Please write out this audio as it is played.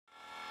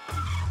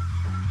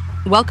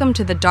Welcome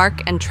to the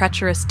dark and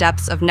treacherous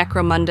depths of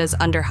Necromunda's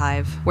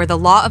underhive, where the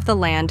law of the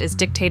land is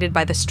dictated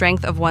by the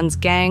strength of one's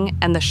gang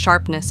and the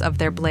sharpness of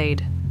their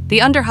blade. The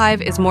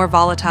underhive is more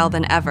volatile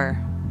than ever,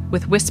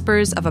 with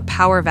whispers of a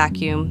power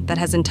vacuum that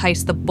has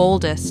enticed the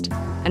boldest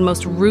and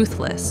most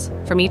ruthless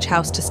from each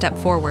house to step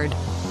forward.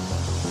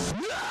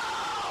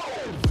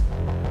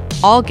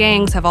 All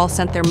gangs have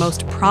sent their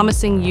most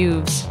promising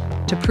youths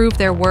to prove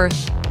their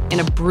worth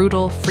in a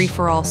brutal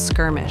free-for-all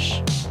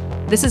skirmish.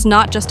 This is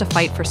not just a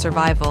fight for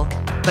survival,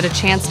 but a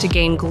chance to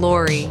gain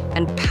glory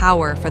and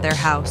power for their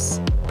house.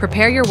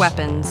 Prepare your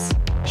weapons,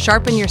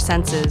 sharpen your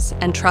senses,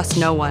 and trust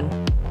no one.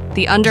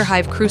 The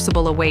underhive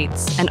crucible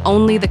awaits, and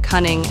only the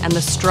cunning and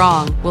the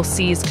strong will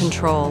seize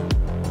control.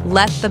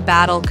 Let the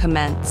battle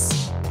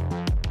commence.